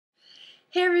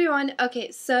Hey everyone, okay,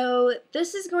 so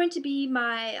this is going to be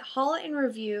my haul and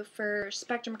review for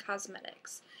Spectrum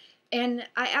Cosmetics, and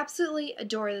I absolutely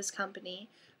adore this company.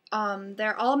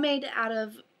 They're all made out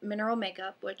of mineral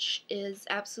makeup, which is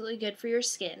absolutely good for your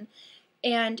skin,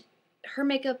 and her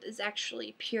makeup is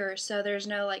actually pure, so there's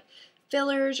no like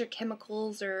fillers or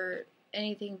chemicals or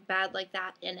anything bad like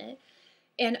that in it.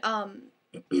 And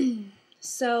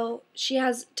so she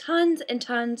has tons and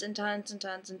tons and tons and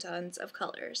tons and tons of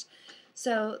colors.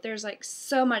 So there's like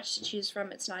so much to choose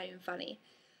from, it's not even funny.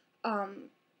 Um,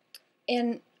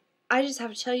 and I just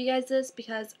have to tell you guys this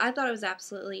because I thought it was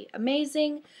absolutely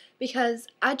amazing because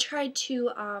I tried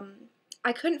to,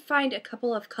 I couldn't find a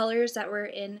couple of colors that were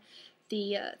in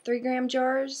the 3-gram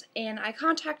jars, and I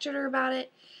contacted her about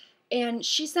it, and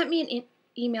she sent me an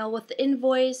email with the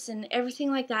invoice and everything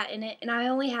like that in it, and I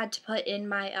only had to put in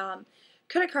my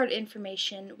credit card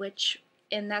information,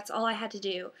 and that's all I had to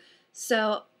do.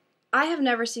 So I have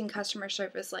never seen customer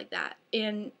service like that,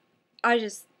 and I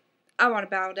want to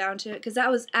bow down to it because that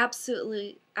was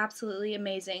absolutely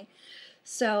amazing.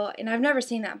 So, and I've never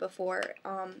seen that before.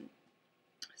 I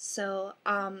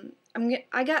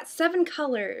got 7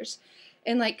 colors,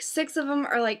 and like 6 of them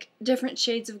are like different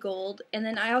shades of gold, and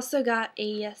then I also got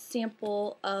a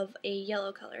sample of a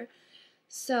yellow color.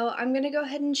 So I'm gonna go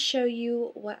ahead and show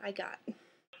you what I got.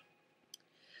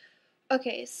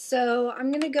 Okay, so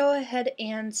I'm gonna go ahead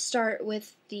and start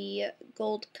with the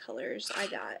gold colors I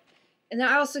got. And then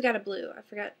I also got a blue.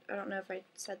 I don't know if I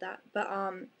said that, but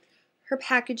her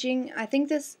packaging, I think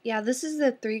this is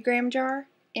the 3-gram jar,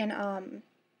 and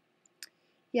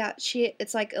yeah,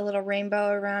 it's like a little rainbow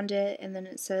around it, and then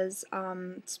it says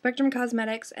Spectrum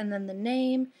Cosmetics, and then the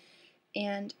name,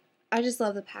 and I just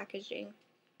love the packaging.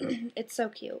 It's so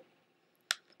cute.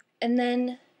 And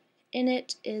then in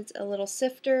it is a little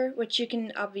sifter, which you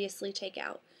can obviously take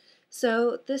out.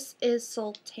 So this is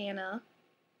Sultana,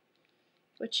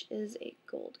 which is a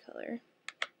gold color.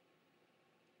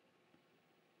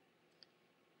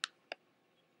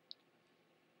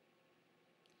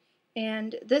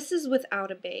 And this is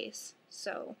without a base,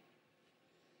 so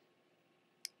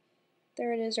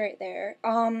there it is right there.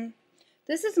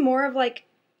 This is more of like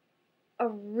a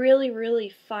really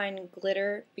fine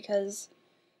glitter because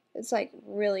it's like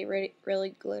really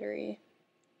glittery.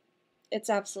 It's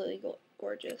absolutely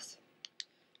gorgeous.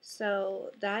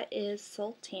 So that is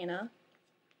Sultana.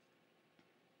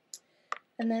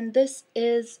 And then this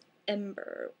is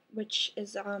Ember, which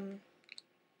is kind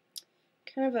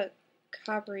of a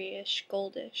coppery-ish,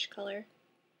 goldish color.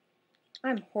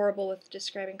 I'm horrible with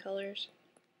describing colors.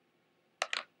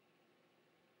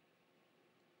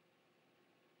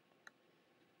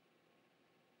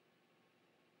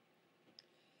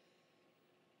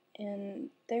 And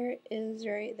there it is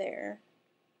right there.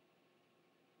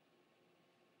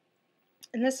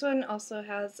 And this one also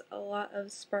has a lot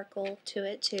of sparkle to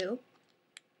it too.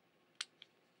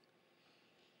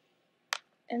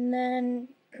 And then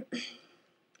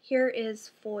here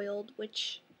is foiled,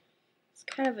 which is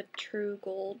kind of a true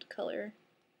gold color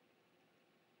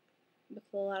with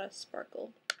a lot of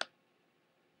sparkle.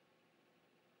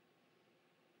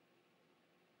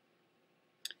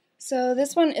 So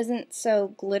this one isn't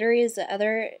so glittery as the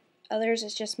others.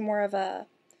 It's just more of a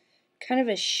kind of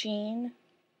a sheen.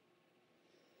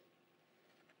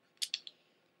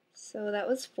 So that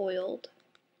was foiled.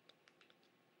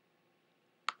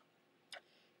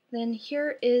 Then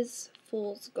here is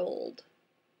Fool's Gold,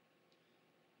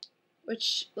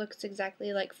 which looks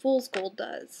exactly like Fool's Gold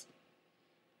does.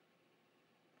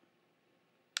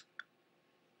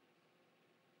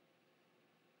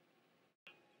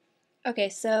 Okay,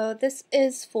 so this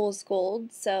is Fool's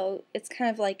Gold, so it's kind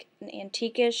of like an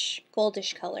antiquish,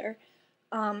 goldish color.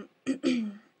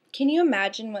 Can you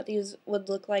imagine what these would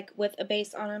look like with a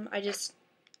base on them? I just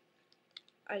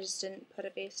didn't put a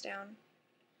base down.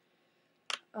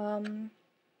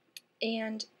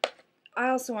 And I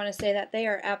also want to say that they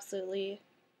are absolutely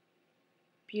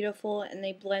beautiful and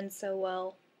they blend so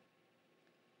well.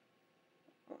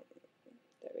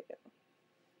 There we go.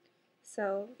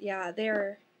 So yeah,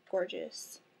 they're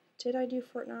gorgeous. Did I do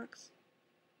Fort Knox?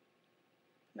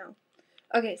 No.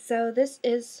 Okay, so this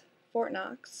is Fort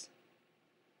Knox.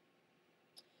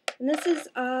 And this is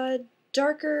a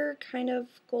darker kind of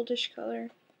goldish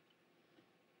color.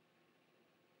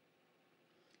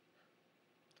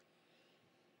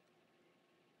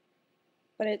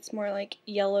 But it's more like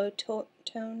yellow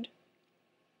toned.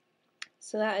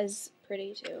 So that is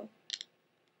pretty too.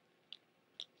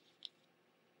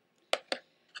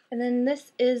 And then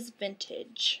this is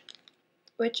Vintage,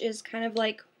 which is kind of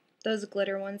like those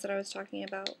glitter ones that I was talking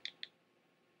about.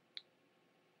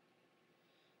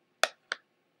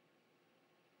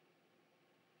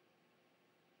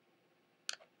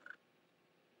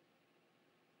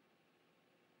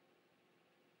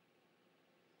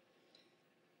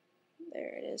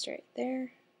 is right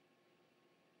there.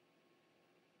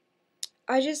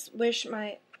 I just wish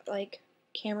my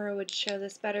camera would show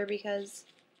this better because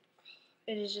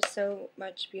it is just so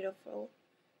much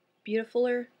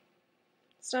beautifuler.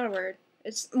 It's not a word.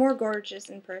 It's more gorgeous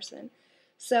in person.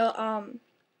 So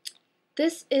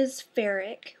this is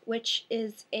Ferric, which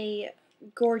is a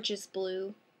gorgeous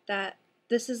blue.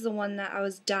 This is the one that I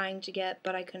was dying to get,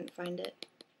 but I couldn't find it.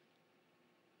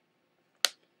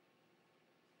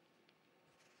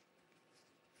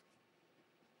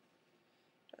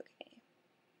 Okay.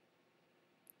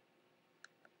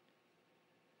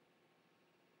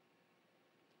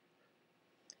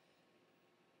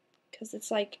 Because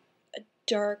it's like a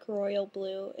dark royal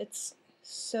blue. It's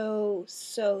so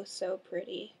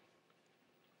pretty.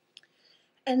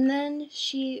 And then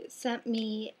she sent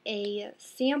me a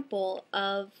sample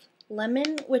of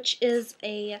lemon, which is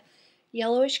a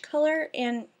yellowish color,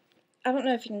 and I don't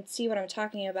know if you can see what I'm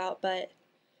talking about, but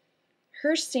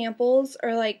her samples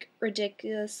are like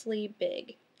ridiculously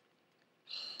big.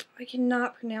 I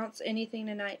cannot pronounce anything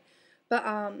tonight, but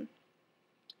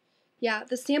yeah,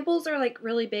 the samples are like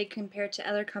really big compared to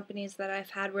other companies that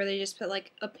I've had where they just put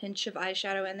like a pinch of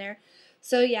eyeshadow in there.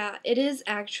 So yeah, it is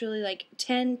actually like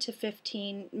 10 to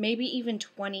 15, maybe even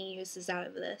 20 uses out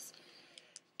of this.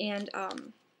 And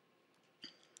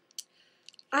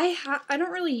I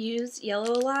don't really use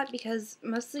yellow a lot because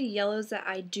most of the yellows that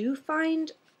I do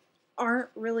find aren't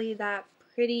really that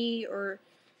pretty, or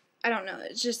I don't know,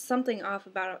 it's just something off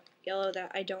about yellow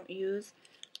that I don't use.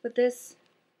 But this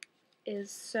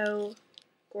is so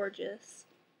gorgeous.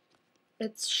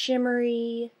 It's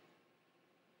shimmery,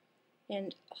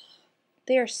 and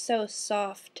they are so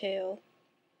soft too.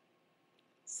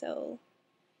 So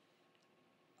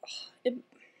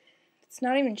it's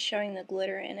not even showing the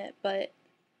glitter in it, but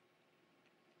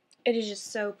it is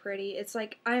just so pretty. It's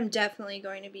like I'm definitely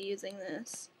going to be using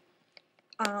this.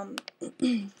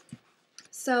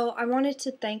 So I wanted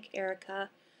to thank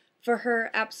Erica for her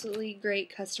absolutely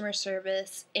great customer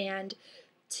service and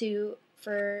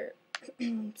for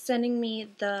sending me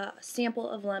the sample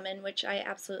of lemon, which I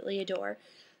absolutely adore.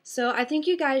 So I think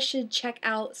you guys should check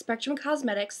out Spectrum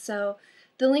Cosmetics. So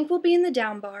the link will be in the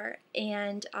down bar,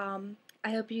 and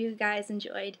I hope you guys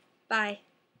enjoyed. Bye.